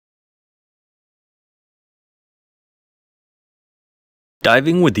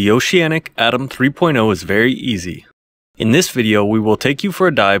Diving with the Oceanic Atom 3.0 is very easy. In this video, we will take you for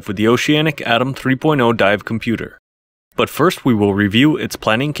a dive with the Oceanic Atom 3.0 dive computer. But first we will review its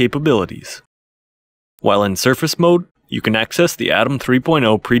planning capabilities. While in surface mode, you can access the Atom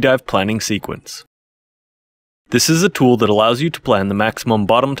 3.0 pre-dive planning sequence. This is a tool that allows you to plan the maximum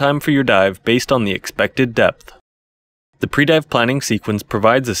bottom time for your dive based on the expected depth. The pre-dive planning sequence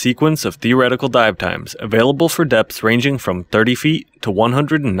provides a sequence of theoretical dive times available for depths ranging from 30 feet to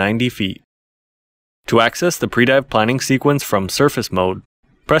 190 feet. To access the pre-dive planning sequence from surface mode,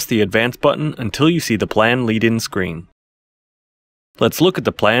 press the Advanced button until you see the Plan Lead-In screen. Let's look at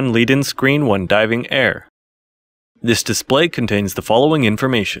the Plan Lead-In screen when diving air. This display contains the following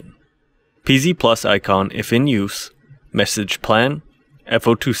information: PZ Plus icon if in use, message plan,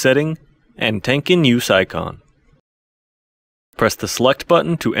 FO2 setting, and tank in use icon. Press the Select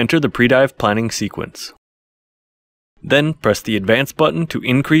button to enter the pre-dive planning sequence. Then press the Advance button to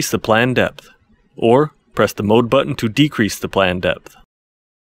increase the plan depth, or press the Mode button to decrease the plan depth.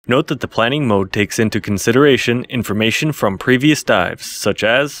 Note that the planning mode takes into consideration information from previous dives, such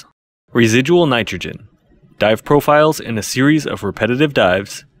as residual nitrogen, dive profiles in a series of repetitive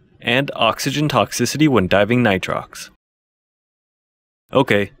dives, and oxygen toxicity when diving nitrox.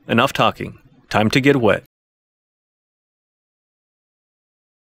 Okay, enough talking. Time to get wet.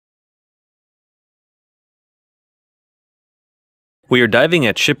 We are diving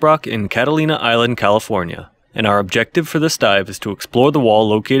at Shiprock in Catalina Island, California, and our objective for this dive is to explore the wall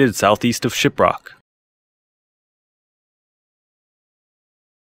located southeast of Shiprock.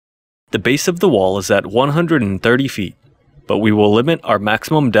 The base of the wall is at 130 feet, but we will limit our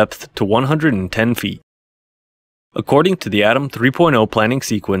maximum depth to 110 feet. According to the Atom 3.0 planning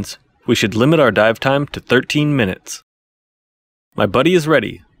sequence, we should limit our dive time to 13 minutes. My buddy is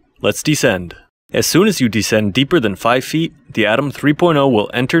ready. Let's descend. As soon as you descend deeper than 5 feet, the Atom 3.0 will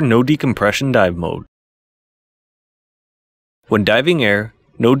enter no decompression dive mode. When diving air,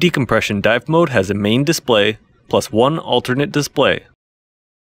 no decompression dive mode has a main display plus one alternate display.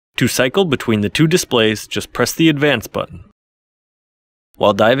 To cycle between the two displays, just press the Advance button.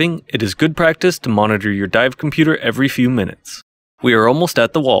 While diving, it is good practice to monitor your dive computer every few minutes. We are almost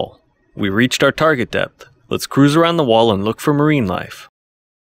at the wall. We reached our target depth. Let's cruise around the wall and look for marine life.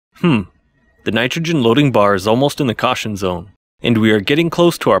 The nitrogen loading bar is almost in the caution zone, and we are getting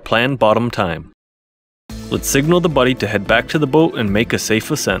close to our planned bottom time. Let's signal the buddy to head back to the boat and make a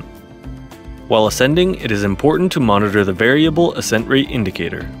safe ascent. While ascending, it is important to monitor the variable ascent rate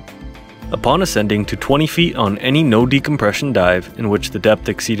indicator. Upon ascending to 20 feet on any no decompression dive in which the depth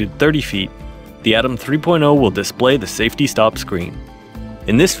exceeded 30 feet, the Atom 3.0 will display the safety stop screen.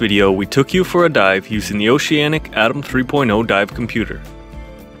 In this video, we took you for a dive using the Oceanic Atom 3.0 dive computer.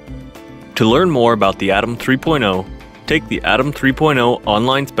 To learn more about the Atom 3.0, take the Atom 3.0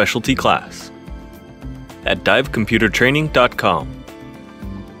 online specialty class at divecomputertraining.com.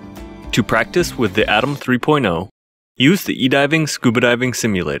 To practice with the Atom 3.0, use the eDiving Scuba Diving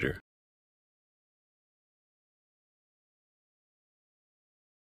Simulator.